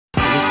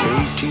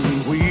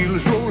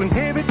18-wheelers rolling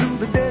heavy through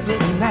the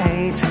desert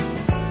night.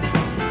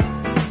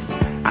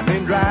 I've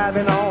been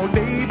driving all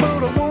day,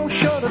 but I won't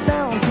shut her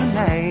down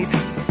tonight.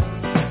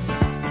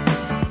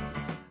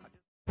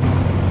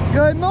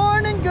 Good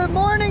morning, good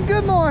morning,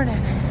 good morning.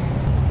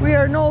 We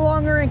are no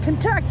longer in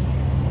Kentucky.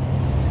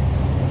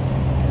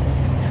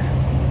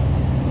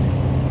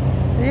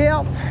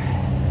 Yep.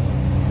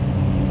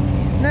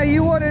 Now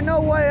you want to know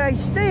why I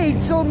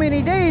stayed so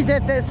many days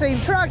at that same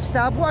truck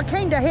stop. Well, I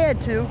kind of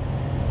had to,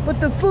 but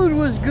the food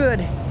was good.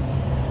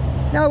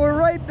 Now we're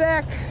right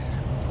back.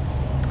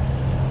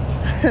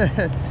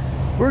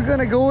 We're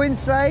gonna go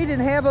inside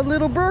and have a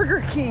little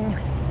Burger King.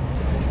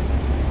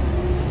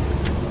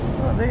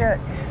 Oh, they got,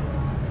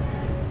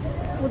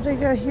 what they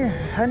got here?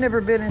 I've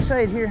never been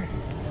inside here.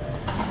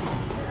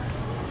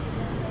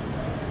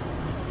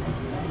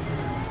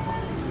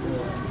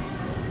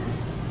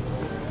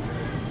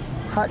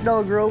 Hot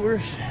dog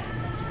rovers.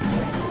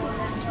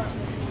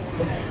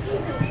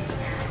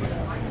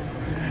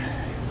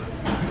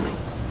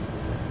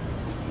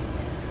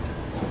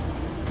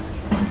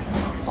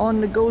 On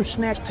the go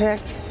snack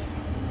pack.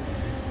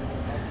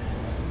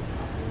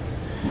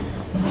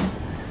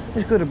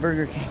 Let's go to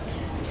Burger King.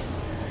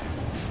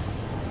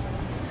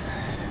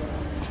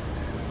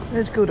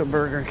 Let's go to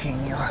Burger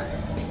King, y'all.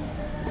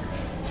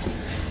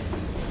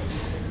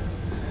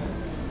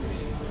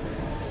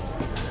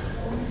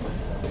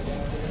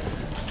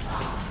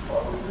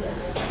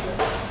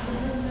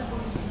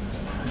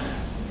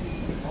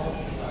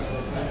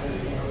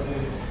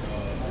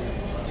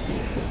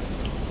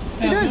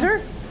 How you doing,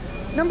 sir?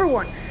 Number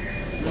one.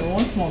 Number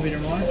one, small,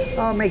 medium, large.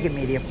 I'll make it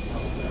medium.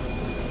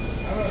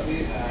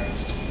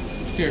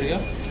 Here to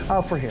go?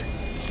 Oh, for here.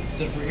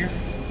 Is it for here?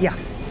 Yeah.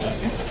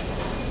 Okay.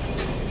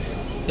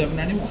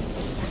 $7.91.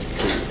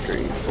 2,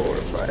 3, 4,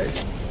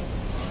 5.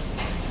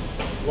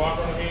 Walk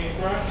on the medium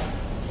fry?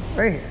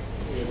 Right here.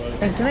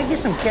 And can I get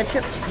some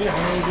ketchup? Yeah,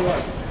 how many would you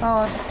like?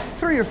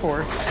 3 or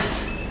 4.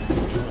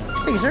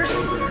 Thank you, sir.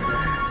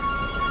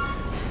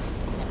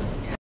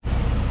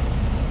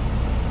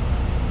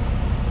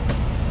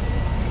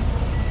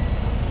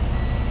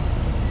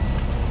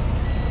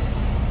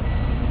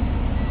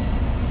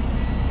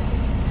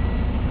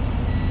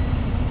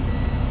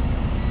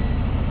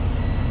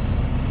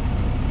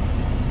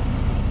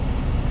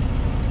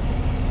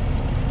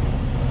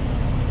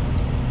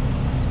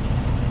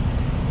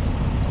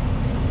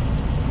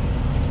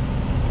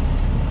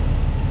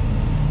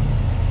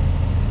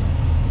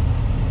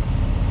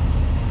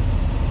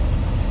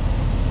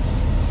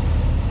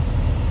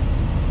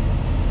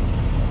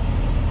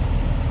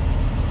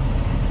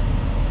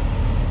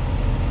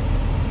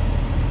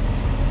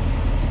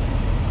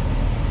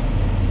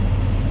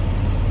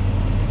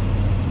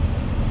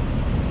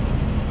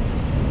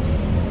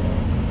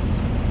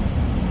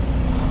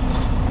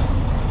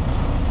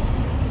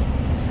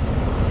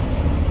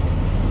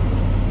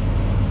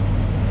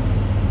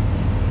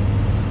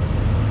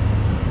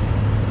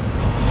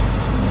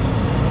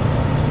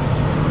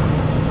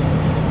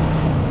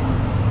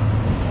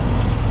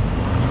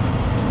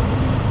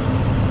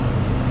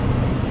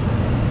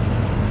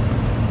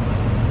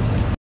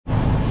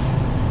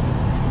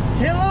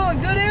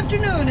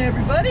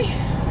 Everybody,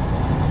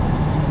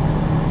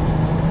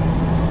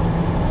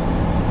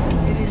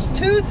 it is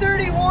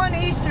 2:31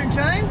 Eastern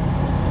time.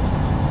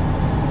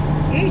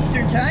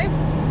 Eastern time.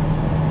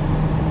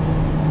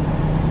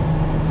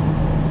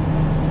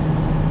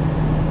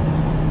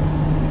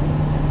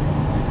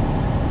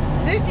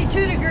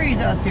 $52 degrees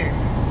out there.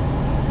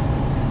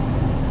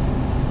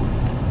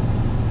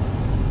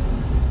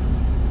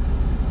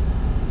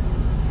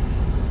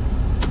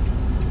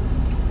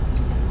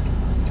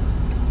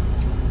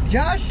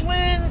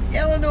 Joslin,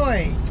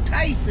 Illinois,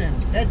 Tyson.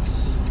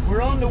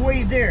 We're on the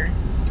way there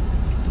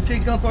to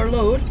pick up our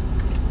load.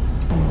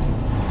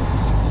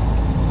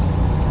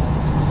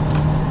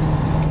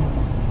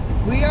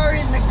 We are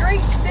in the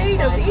great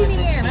state of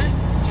Indiana.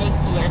 Take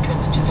the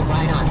entrance to the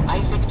right on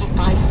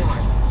I-65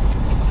 North.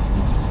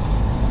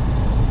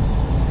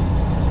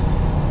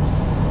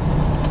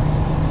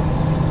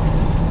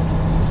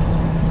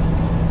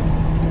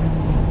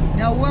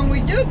 Now when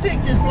we do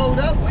pick this load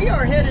up, we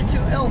are headed to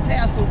El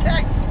Paso,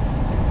 Texas.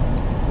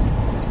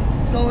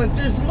 So if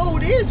this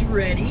load is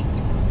ready,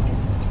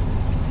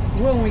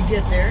 when we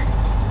get there,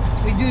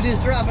 we do this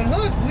drop and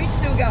hook, we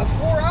still got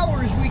 4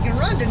 hours we can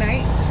run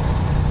tonight.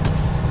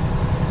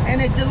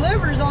 And it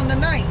delivers on the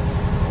 9th.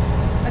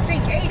 I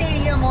think 8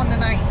 a.m. on the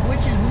 9th, which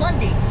is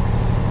Monday.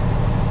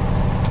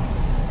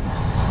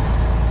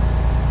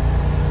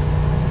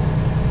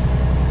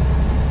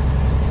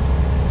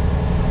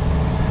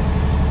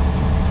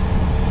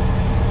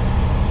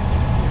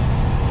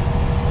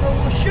 So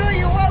we'll show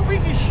you what we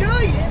can show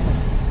you.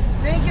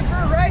 Thank you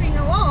for riding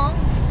along.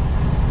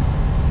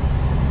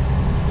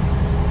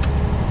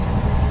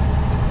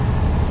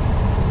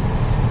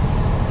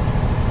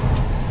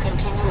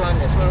 Continue on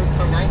this road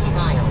for 90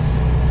 miles.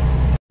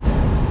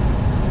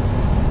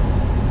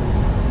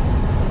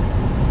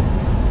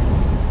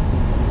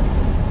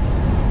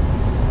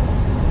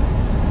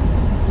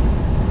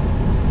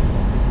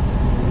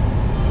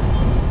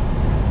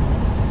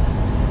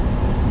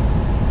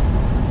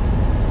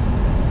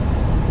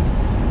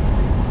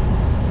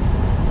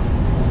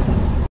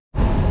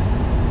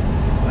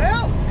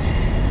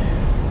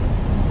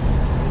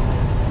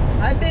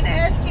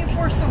 asking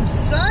for some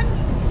sun,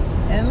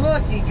 and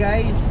look, you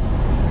guys,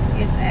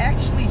 it's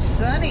actually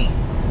sunny.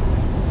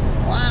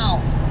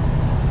 Wow.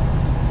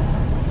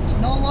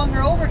 It's no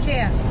longer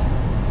overcast.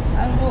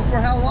 I don't know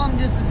for how long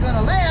this is going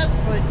to last,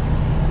 but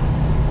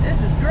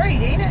this is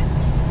great, ain't it?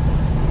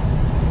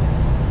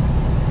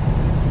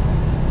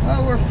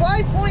 Well, we're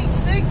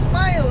 5.6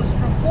 miles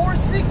from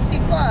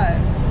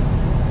 465.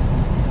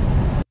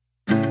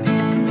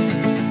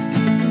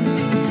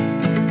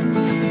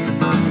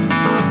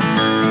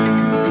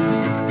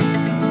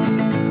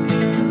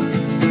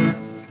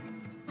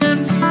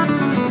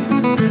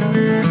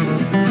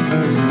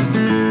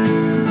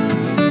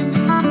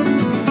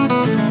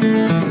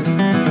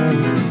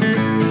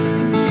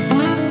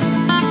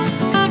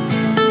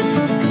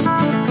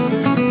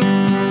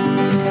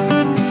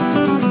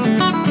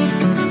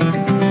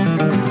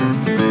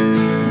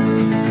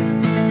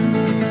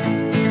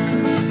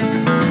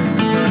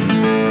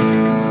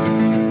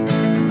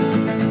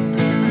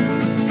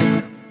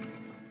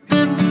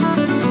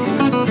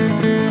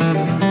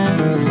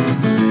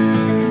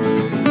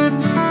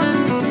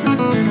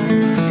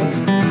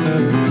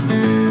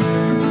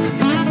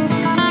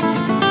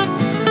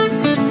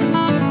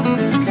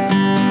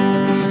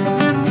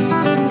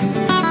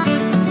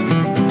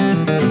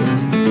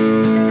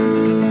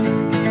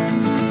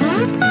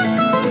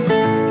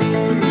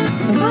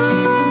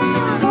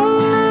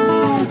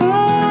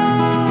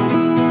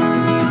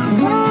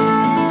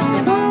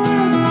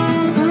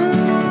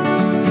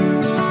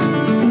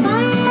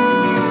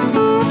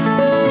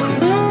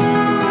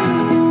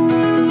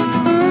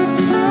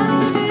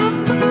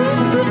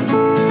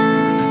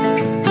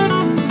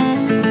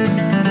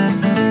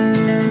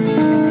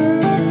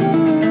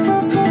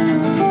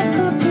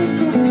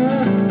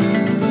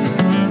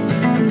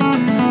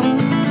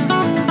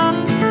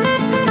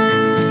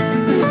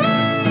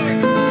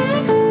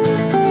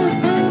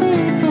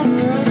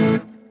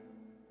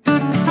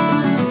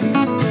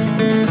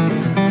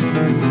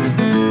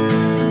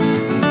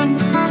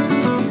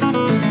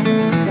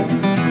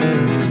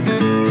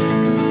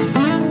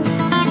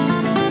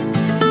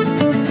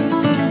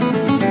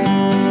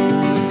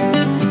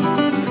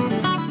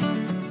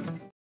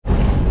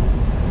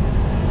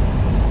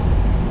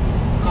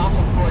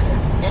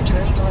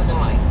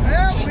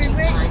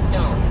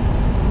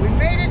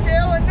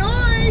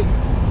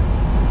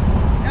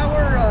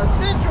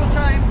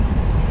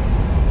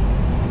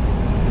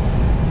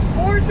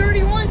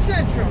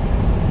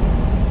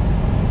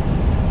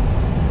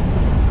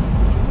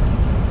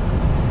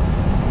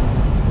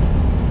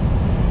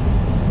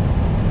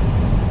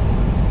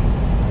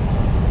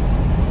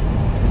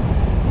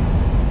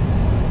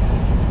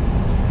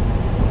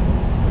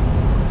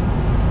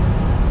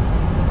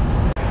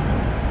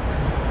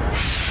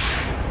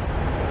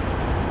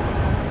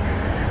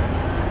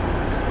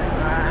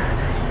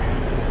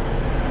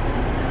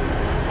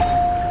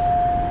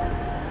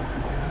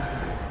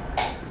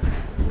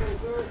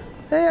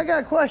 Hey, I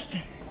got a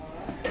question.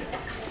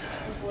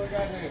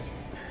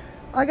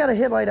 I got a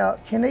headlight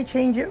out. Can they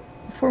change it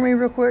for me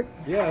real quick?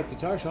 Yeah, at the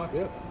tire shop,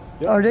 yep.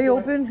 Are they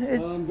open? Go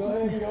ahead and go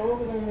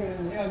over there,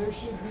 and yeah, there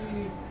should be,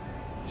 you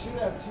should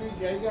have two,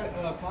 yeah, you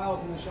got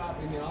Kyle's in the shop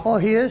in the office. Oh,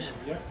 he is?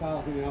 Yep,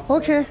 Kyle's in the office.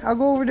 Okay, I'll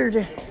go over there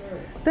then. Yes,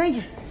 sir. Thank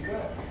you.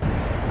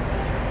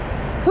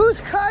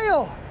 Who's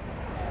Kyle?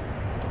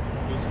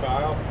 Who's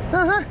Kyle?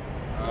 Uh-huh.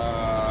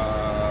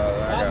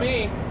 Not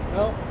me.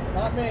 Nope,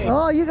 not me.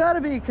 Oh, you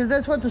gotta be, because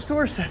that's what the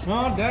store says.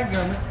 Oh,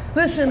 dadgummit.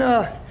 Listen,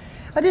 I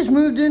just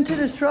moved into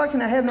this truck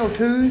and I have no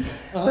tools,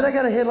 but I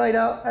got a headlight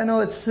out. I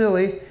know it's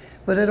silly,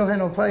 but I don't have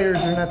no pliers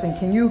or nothing.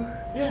 Can you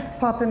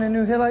pop in a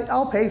new headlight?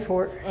 I'll pay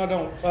for it. I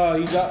don't.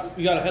 You got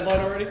a headlight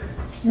already?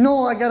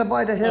 No, I gotta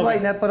buy the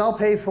headlight net, but I'll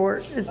pay for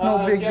it. It's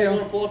no big You deal.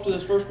 want to pull up to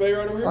this first bay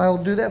right over here?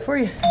 I'll do that for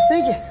you.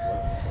 Thank you.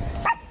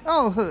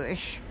 Oh,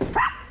 hush.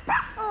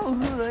 Oh,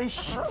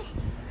 hush.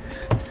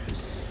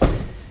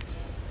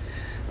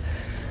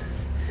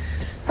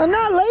 I'm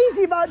not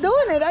lazy about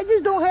doing it. I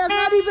just don't have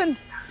not even...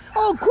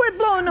 Oh, quit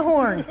blowing the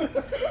horn.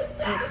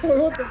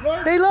 What the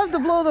fuck? They love to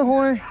blow the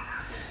horn.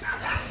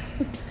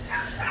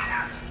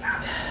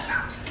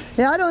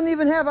 Yeah, I don't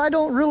even have... I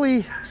don't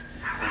really...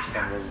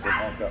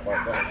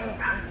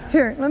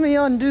 Here, let me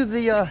undo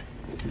the...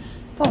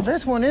 Oh,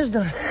 this one is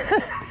done.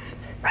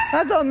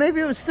 I thought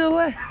maybe it was still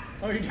there.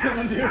 Oh, you didn't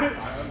undo it?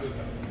 I undid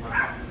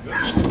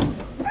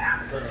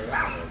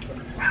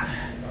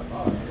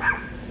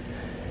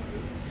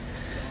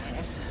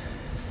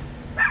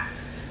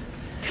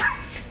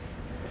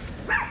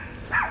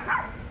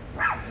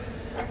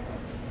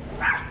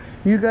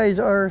You guys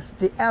are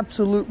the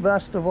absolute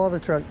best of all the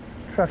truck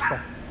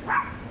stuff.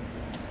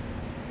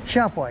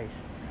 Shop-wise.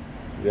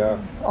 Yeah.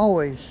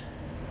 Always.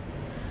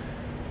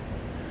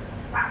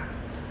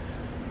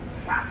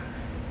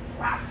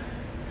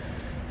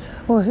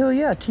 Well, hell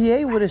yeah.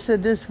 TA would have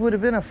said this would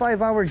have been a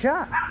 5-hour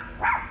job.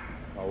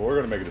 Oh, we're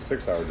gonna make it a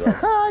 6-hour job.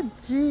 Ah,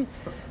 gee.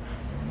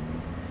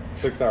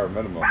 6-hour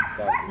minimum.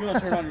 You want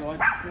to turn on your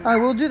lights? I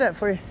will do that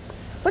for you.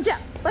 What's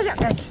up? What's up,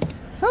 guys?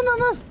 Move, move,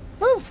 move.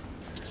 Move.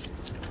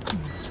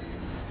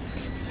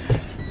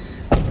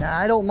 Nah,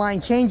 I don't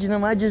mind changing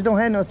them. I just don't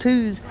have no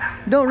twos.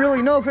 Don't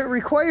really know if it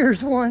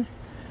requires one.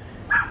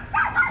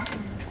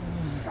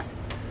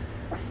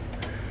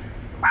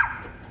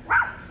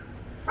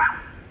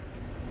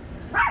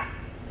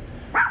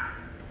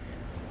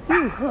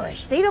 You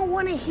hush. They don't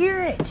want to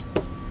hear it. Did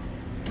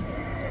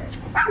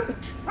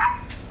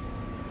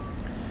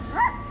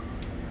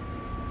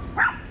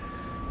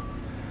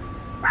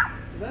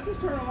that just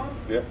turn on?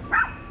 Yep.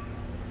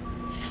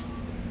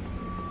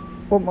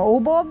 What, my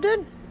old bulb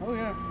did? Oh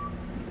yeah.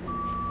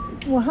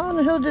 Well, how in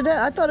the hell did that?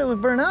 I thought it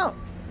would burn out.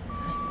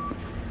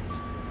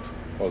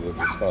 Was it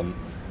just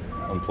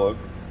unplugged?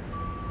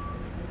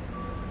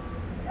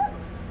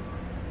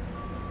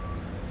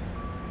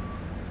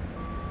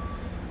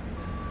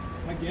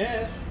 I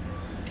guess.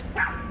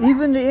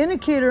 Even the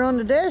indicator on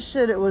the dash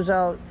said it was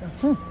out.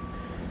 It's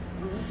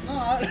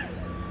not.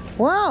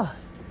 Wow.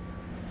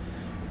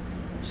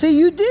 See,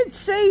 you did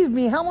save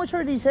me. How much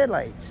are these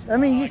headlights? I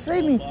mean, you Like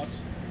saved me. $12.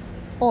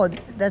 Oh,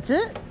 that's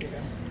it? Yeah.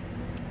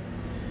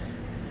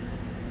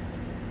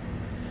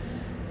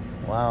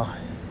 Wow.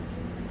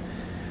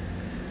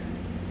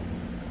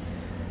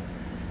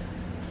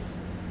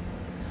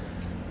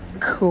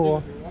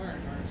 Cool. The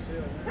wiring harness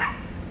too, I think.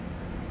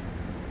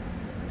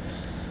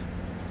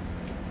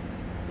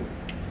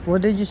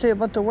 What did you say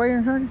about the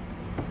wiring harness?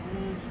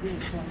 It's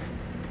doing something.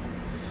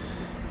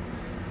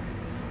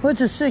 Well,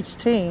 it's a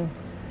 16.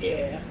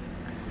 Yeah.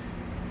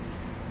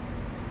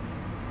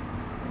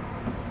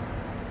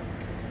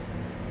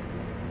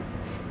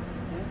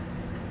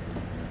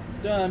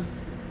 Done.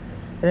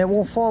 And it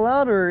won't fall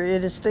out, or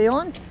it'll stay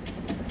on?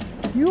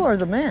 You are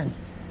the man.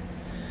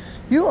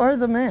 You are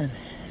the man.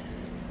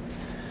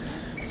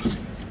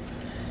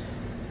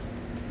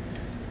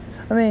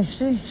 I mean,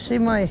 see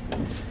my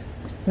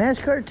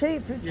NASCAR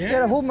tape? It's Yeah.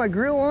 gotta hold my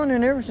grill on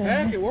and everything.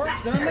 Heck, it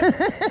works, doesn't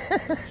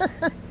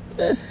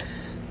it?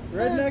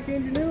 Redneck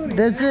ingenuity.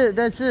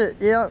 That's it,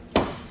 yep.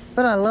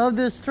 But I love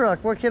this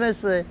truck, what can I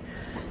say?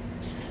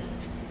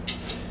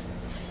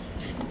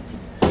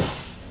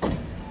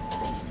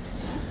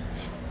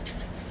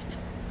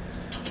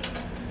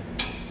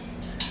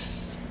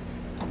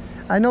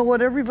 I know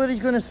what everybody's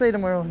gonna say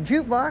tomorrow.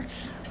 Jukebox,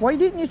 why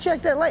didn't you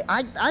check that light?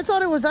 I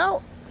thought it was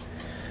out.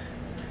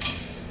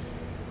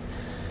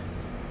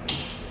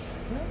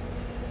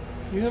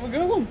 You have a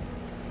good one.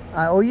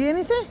 I owe you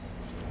anything?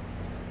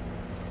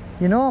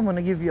 You know I'm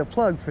gonna give you a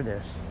plug for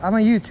this. I'm a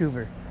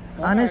YouTuber.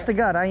 Honest to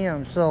God, I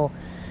am. So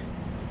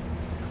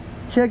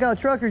check out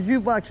Trucker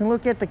Jukebox and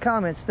look at the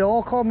comments. They'll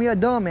all call me a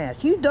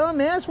dumbass. You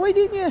dumbass, why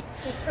didn't you?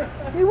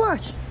 You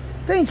watch.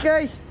 Thanks,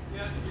 guys.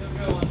 Yeah, you have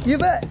a good one. You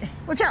bet.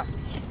 Watch out.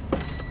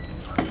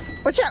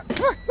 Watch out.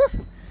 Come on. Woof.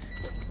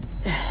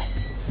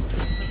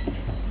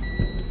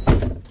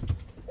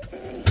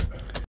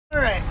 All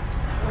right,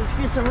 let's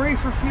get some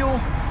reefer fuel.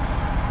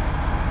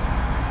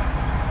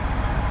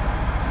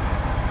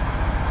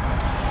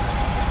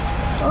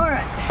 All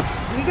right,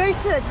 you guys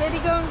said Daddy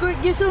gonna go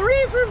get some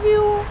reefer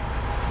fuel,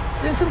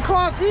 get some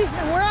coffee,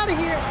 and we're out of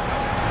here.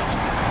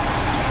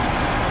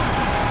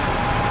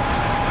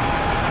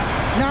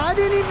 Now I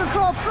didn't even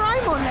call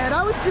Prime on that.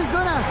 I was just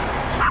gonna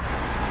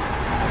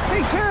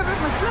take care of it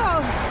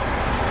myself.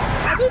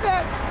 I did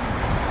that.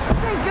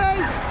 Thanks,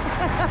 guys.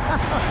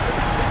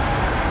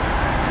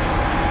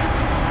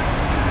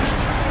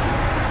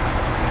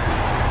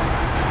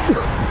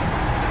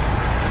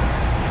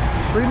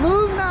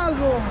 Remove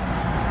nozzle.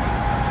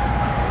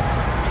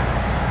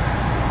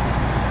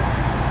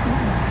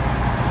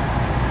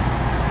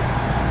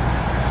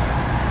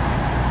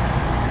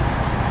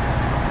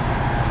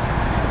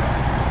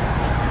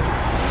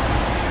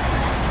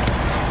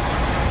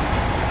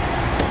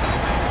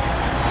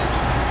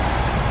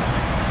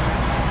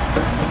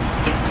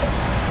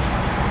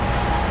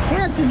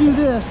 Have to do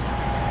this.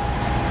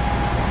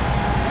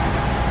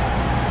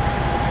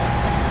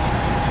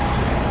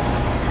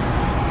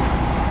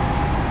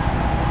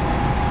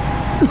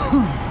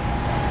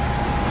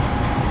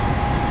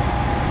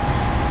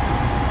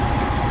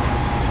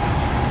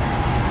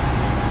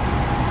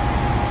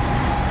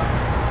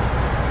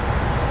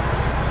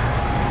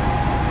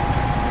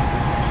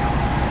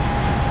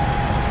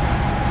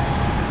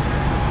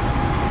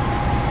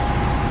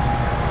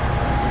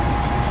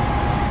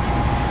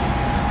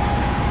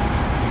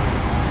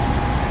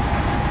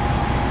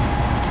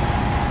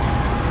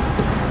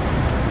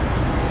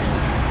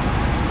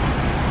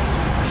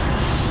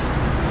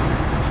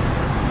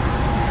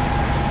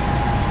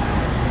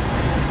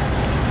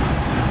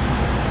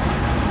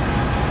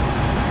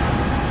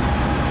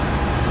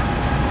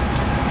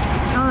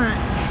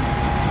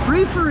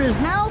 Reefer is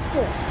now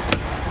full.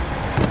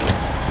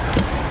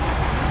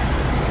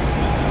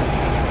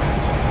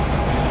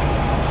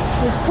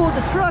 Let's pull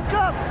the truck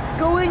up,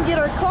 go in, get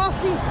our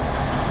coffee.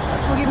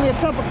 We'll give me a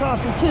cup of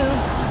coffee too.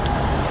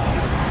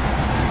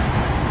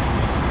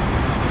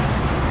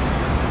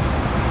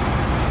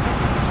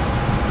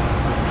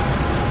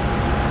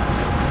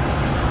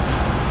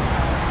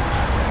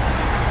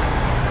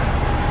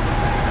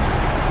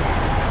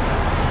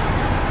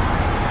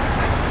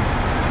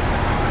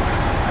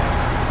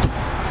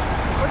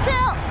 Watch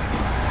out!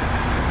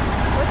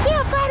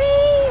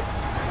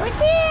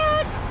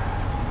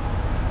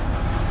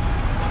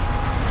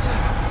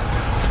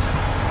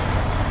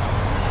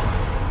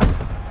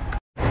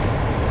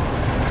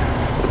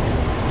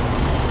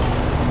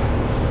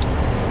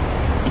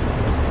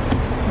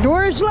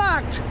 door's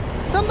locked.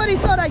 Somebody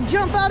thought I'd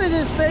jump out of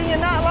this thing and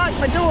not lock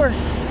my door.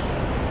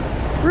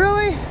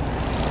 Really?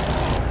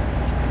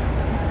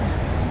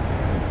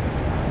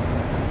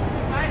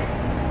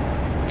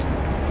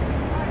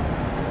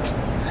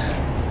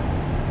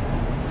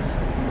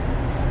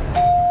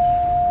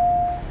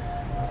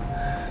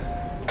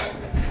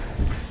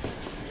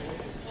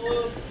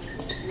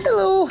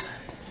 Hello.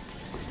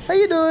 How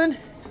you doing?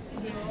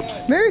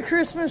 Merry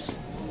Christmas.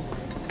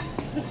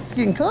 It's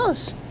getting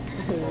close.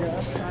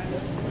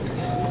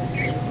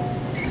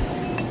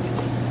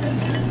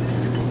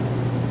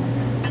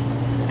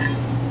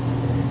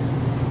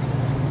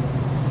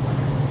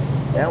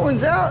 That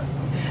one's out.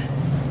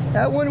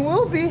 That one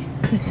will be.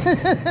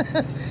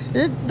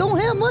 It don't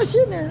have much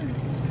in there.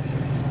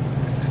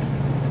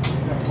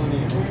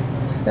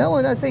 That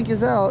one I think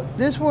is out.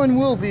 This one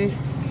will be.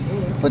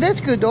 Well,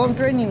 that's good though. I'm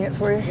draining it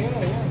for you.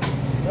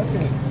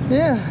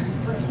 Yeah.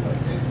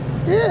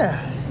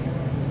 Yeah.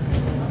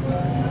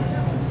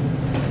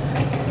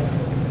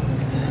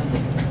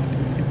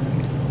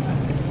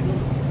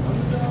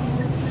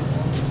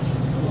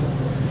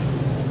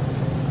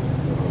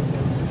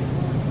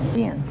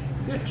 Yeah,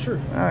 sure.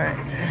 All right.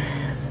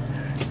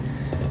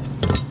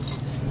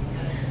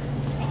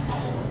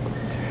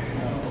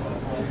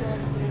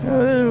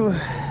 Oh,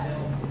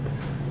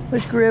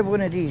 let's grab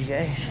one of these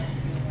guys.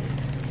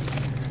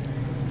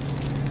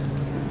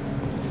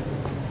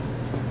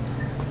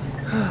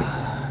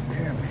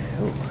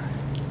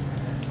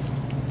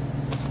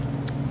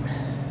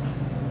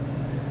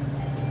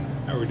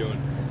 How are we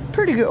doing?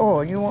 Pretty good.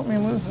 Oh, you want me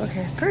to move?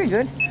 Okay, pretty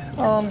good.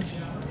 I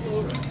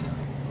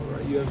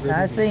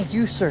thank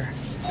you, sir.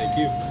 Thank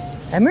you.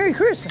 And Merry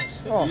Christmas.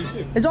 Oh, You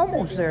too. it's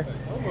almost there.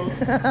 Almost.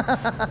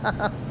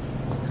 Have a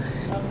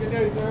good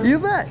day, sir. You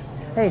bet.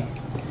 Hey,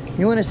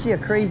 you want to see a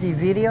crazy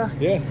video?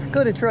 Yeah.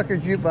 Go to Trucker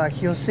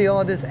Jukebox. You'll see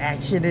all this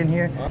action in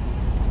here.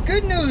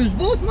 Good news.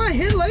 Both my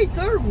headlights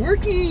are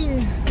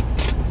working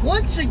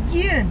once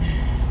again.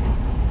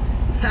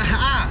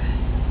 Haha.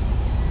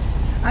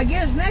 I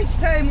guess next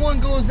time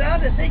one goes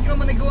out, I think I'm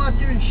going to go out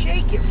there and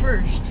shake it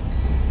first.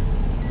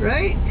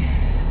 Right?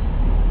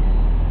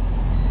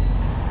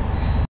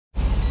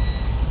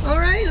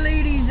 Alright,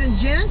 ladies and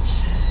gents.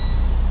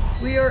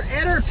 We are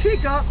at our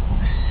pickup.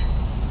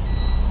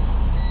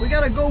 We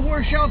gotta go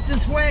wash out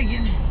this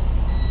wagon.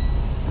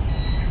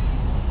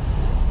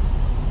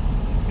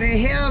 They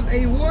have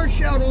a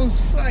washout on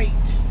site.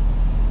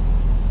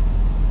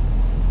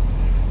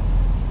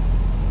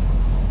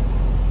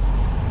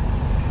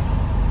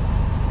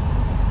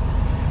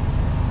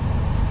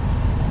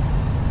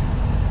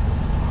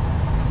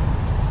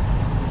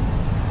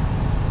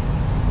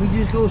 We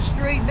just go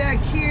straight back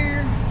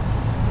here.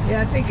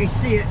 Yeah, I think I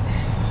see it.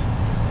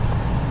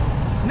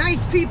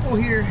 Nice people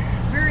here.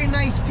 Very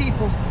nice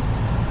people.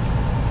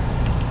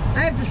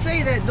 I have to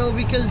say that though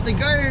because the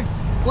guard,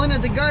 one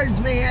of the guards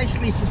may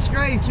actually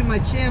subscribe to my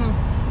channel,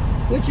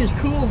 which is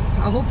cool.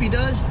 I hope he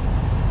does.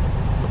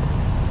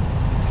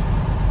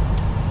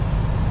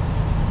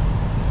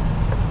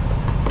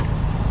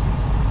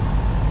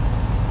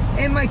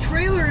 And my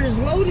trailer is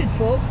loaded,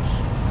 folks.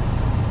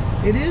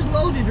 It is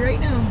loaded right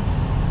now.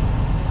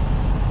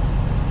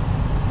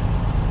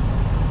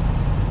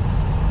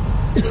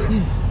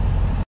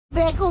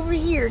 Back over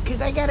here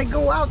because I gotta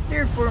go out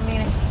there for a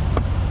minute.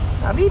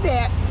 I'll be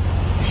back.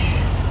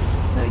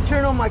 Let me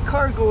turn on my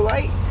cargo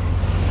light.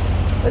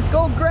 Let's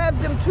go grab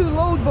them 2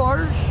 load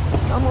bars.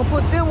 I'm gonna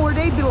put them where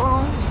they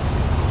belong.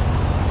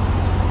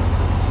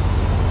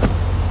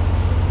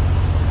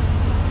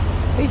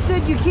 They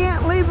said you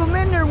can't leave them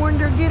in there when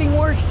they're getting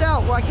washed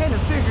out. Well, I kind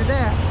of figured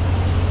that.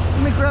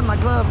 Let me grab my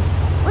gloves.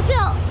 Watch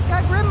out!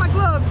 Gotta grab my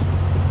gloves.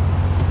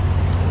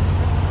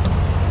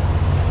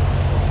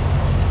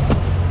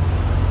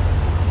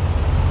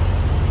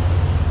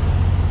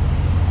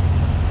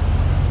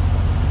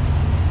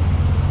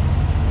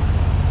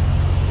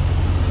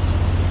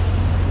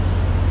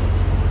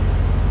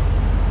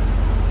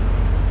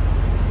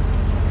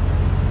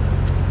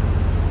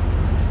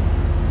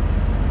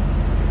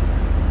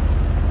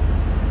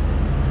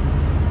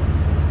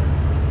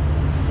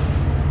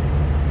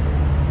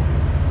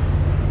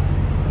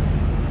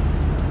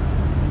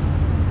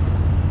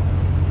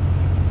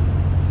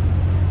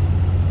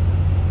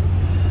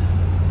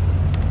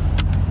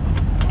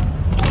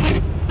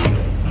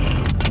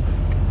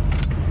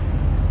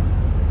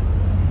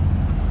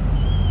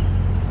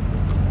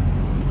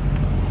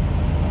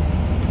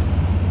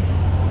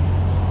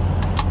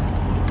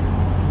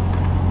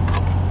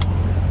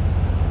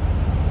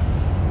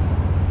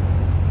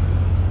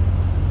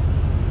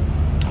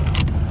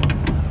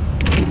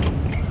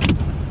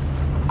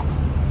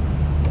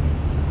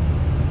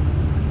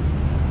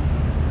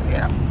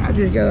 I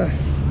just gotta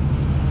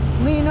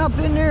lean up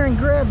in there and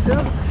grab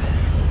them.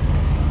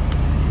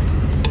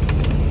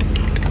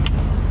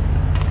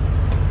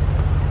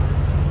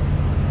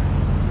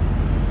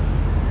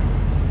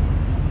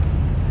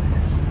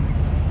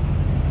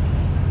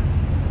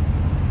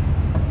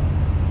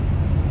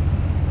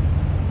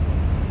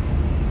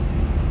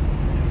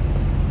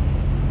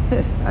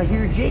 I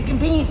hear Jake and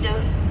Pete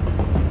though.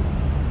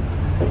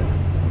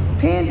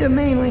 Panda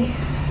mainly.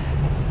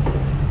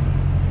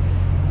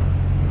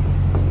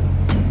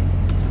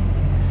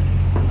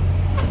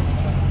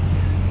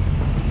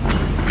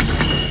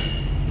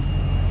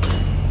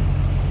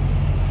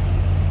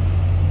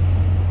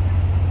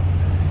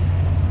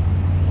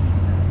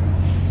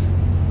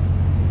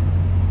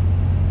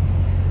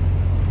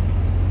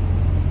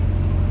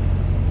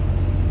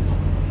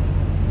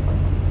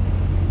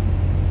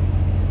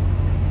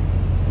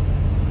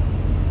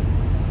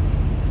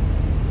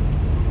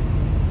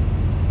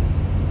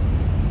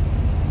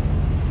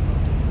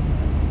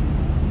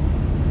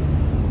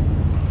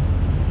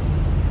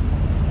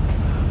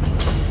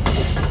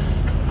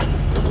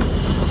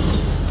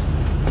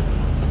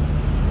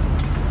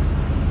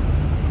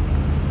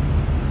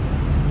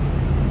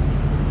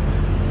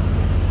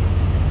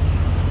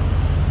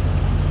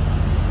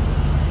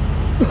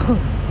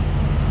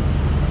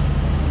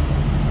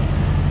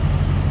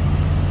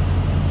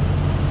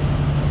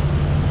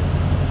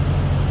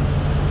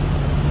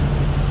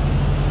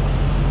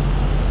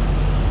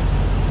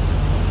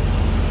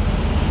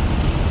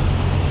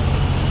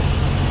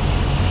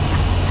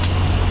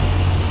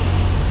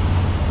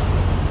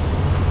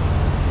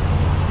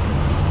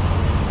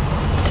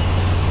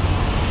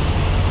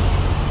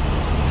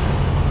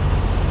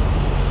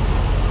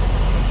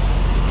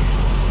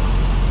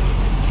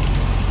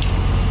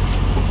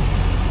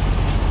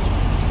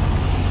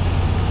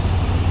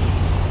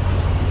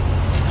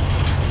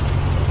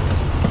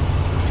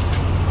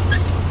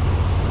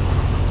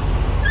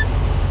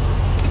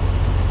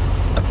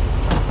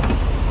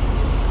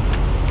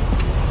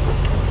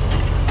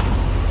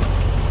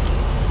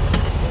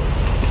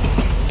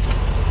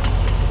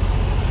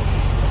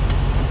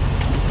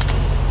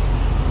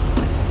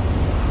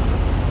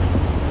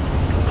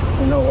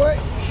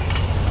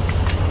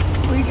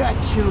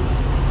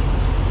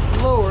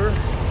 Lower.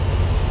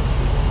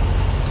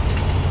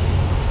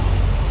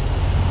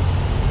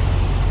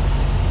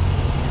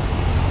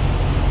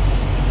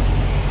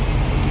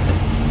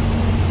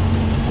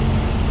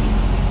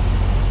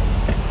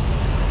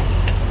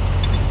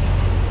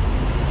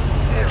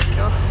 There we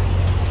go.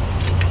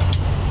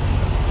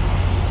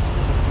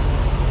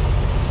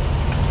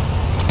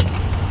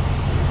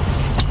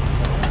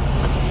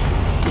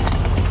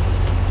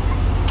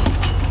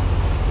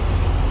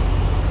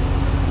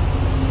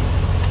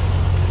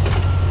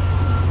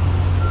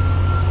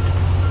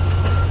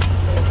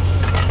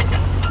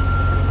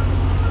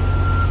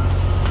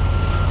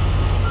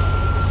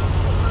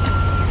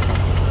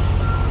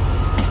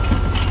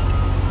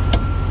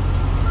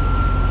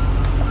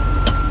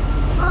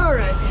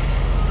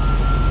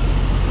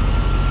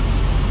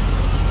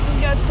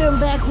 Them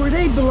back where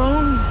they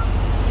belong.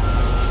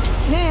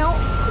 Now,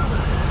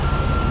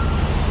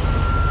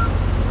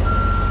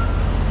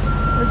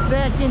 let's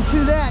back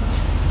into that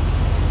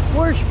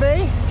wash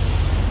bay.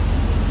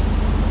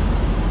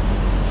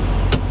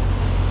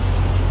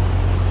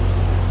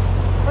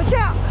 Watch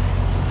out!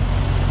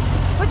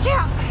 Watch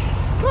out!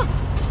 Come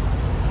on.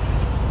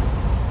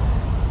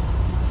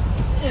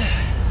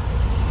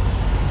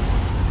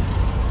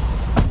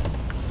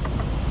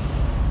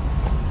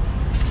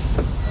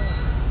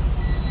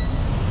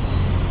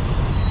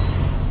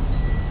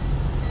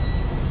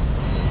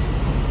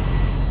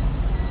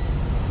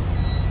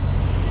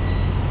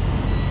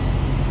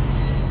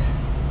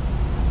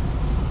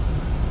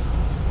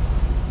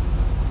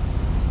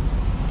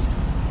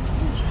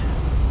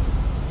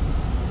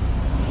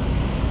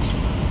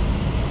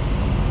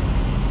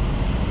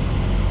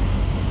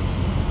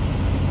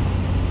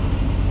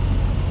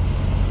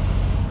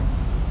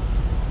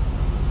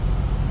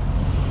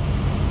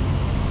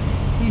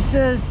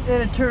 Says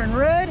it'll turn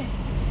red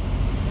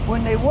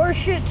when they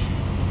wash it,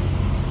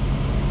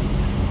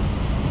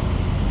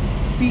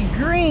 be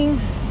green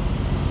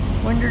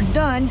when they're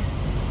done.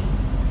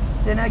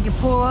 Then I can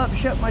pull up,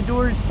 shut my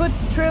doors, put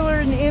the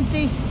trailer in the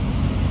empty,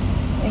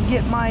 and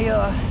get my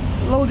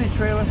loaded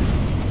trailer.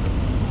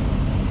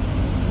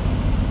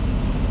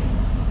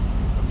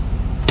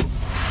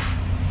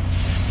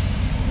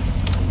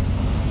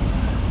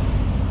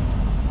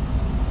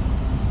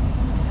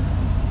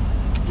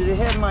 Did it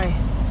have my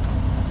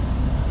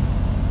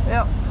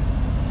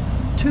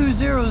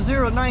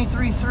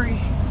 200933.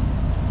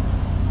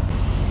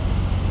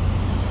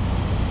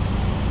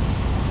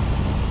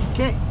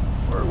 Okay,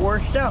 we're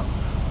washed out.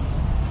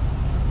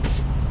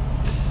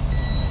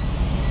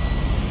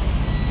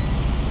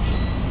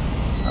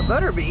 I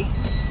better be.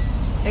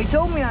 They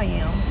told me I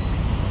am.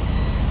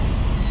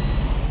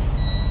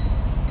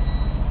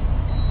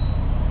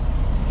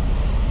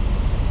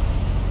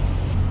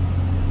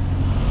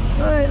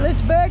 Alright,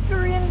 let's back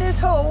her in this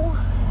hole.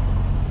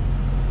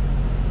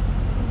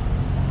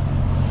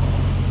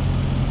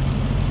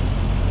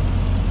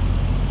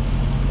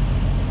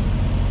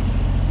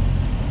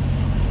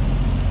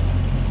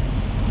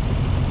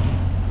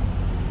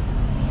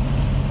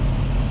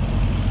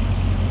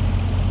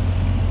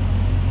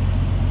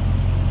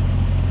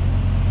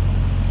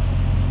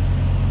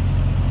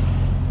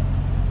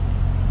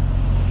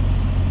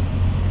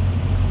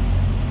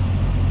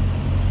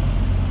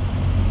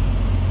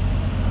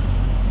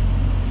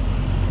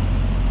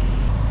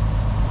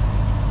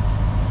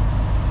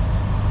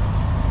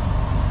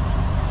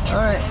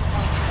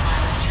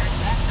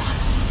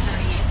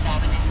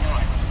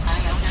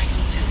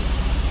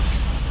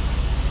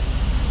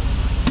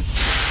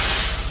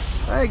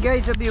 Alright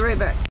guys, I'll be right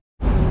back.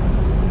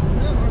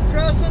 Well, we're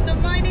crossing the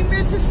mighty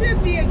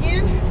Mississippi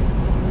again.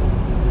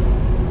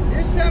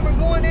 This time we're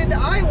going into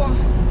Iowa.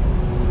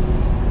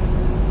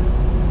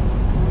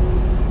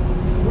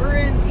 We're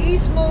in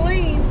East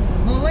Moline.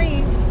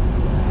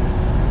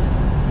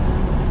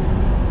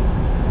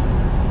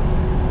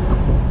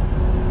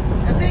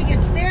 I think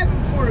it's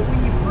Davenport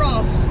when you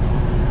cross.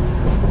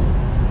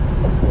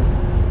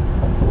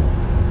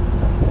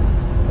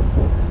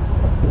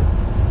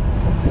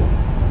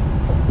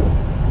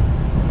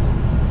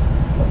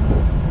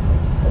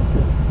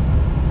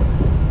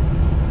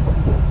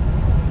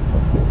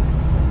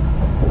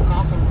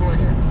 Crossing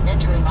border,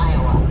 entering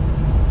Iowa.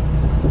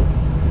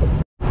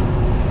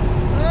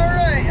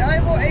 Alright,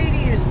 Iowa 80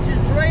 is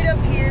just right up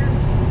here.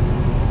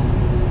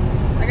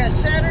 I got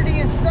Saturday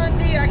and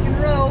Sunday I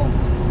can row.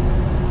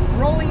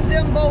 Rowing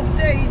them both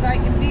days, I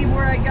can be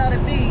where I gotta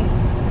be.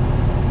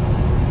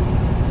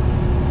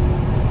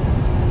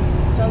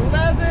 It's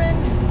 11,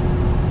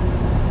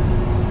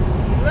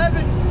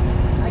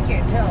 I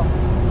can't tell.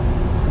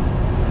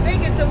 I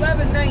think it's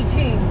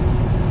 11:19.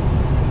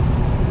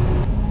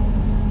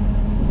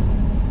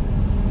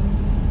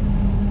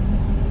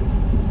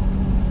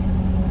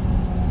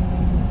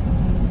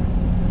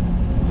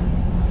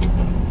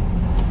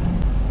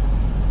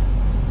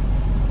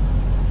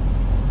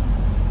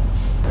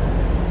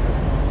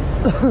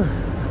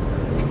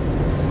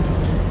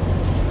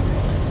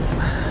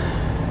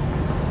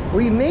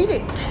 We made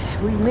it.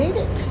 We made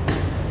it.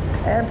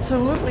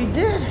 Absolutely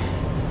did.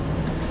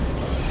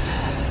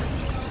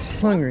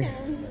 Hungry.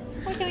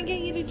 What can I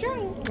get you to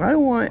drink? I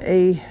want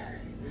a...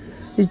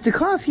 Is the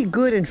coffee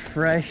good and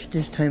fresh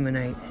this time of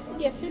night?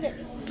 Yes, it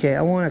is. Okay,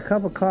 I want a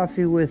cup of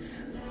coffee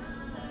with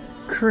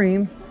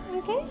cream.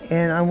 Okay.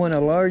 And I want a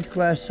large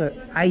glass of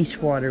ice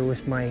water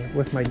with my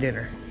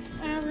dinner.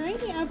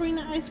 Alrighty, I'll bring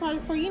the ice water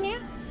for you now.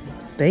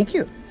 Thank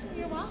you.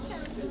 You're welcome.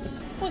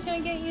 What can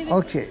I get you to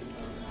Okay.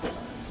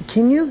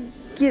 Can you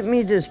get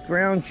me this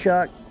ground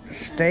chuck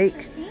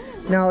steak?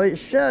 Now it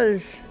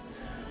says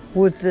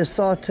with the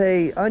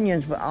sauté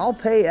onions, but I'll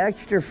pay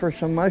extra for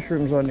some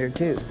mushrooms on there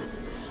too.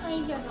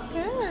 Yes,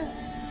 sir.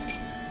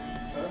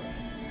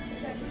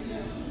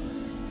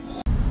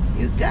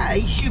 You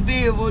guys should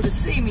be able to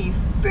see me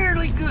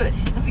fairly good.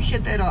 Let me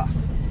shut that off.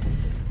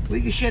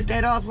 We can shut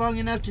that off long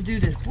enough to do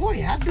this.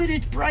 Boy, I bet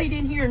it's bright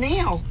in here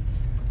now.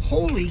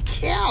 Holy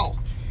cow.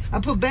 I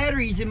put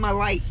batteries in my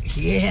light.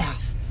 Yeah.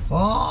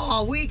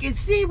 Oh, we can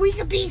see. We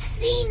can be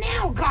seen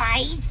now,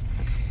 guys.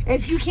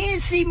 If you can't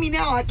see me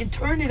now, I can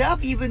turn it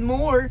up even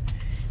more.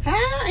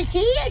 Huh?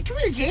 Here? Come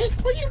here, Jake.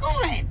 Where you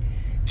going?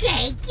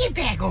 Jake, get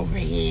back over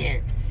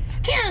here.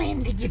 Tell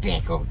him to get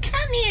back over.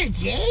 Come here,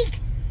 Jake.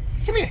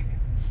 Come here.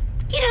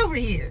 Get over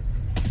here.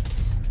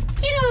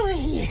 Get over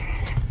here.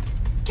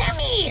 Come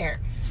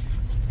here.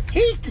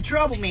 He's the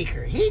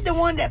troublemaker. He's the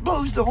one that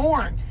blows the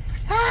horn.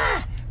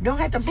 Ah, don't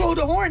have to blow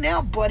the horn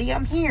now, buddy.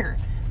 I'm here.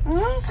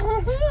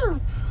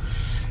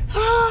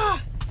 Ah,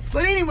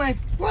 but anyway,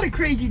 what a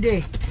crazy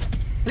day.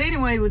 But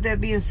anyway, with that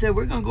being said,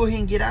 we're going to go ahead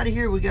and get out of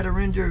here. We got to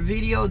render a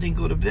video, then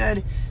go to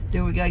bed.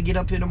 Then we got to get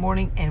up in the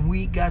morning, and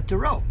we got to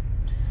row.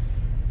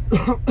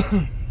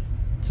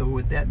 So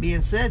with that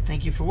being said,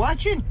 thank you for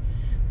watching.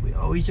 We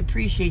always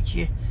appreciate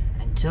you.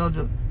 Until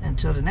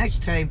the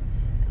next time,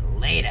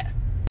 later.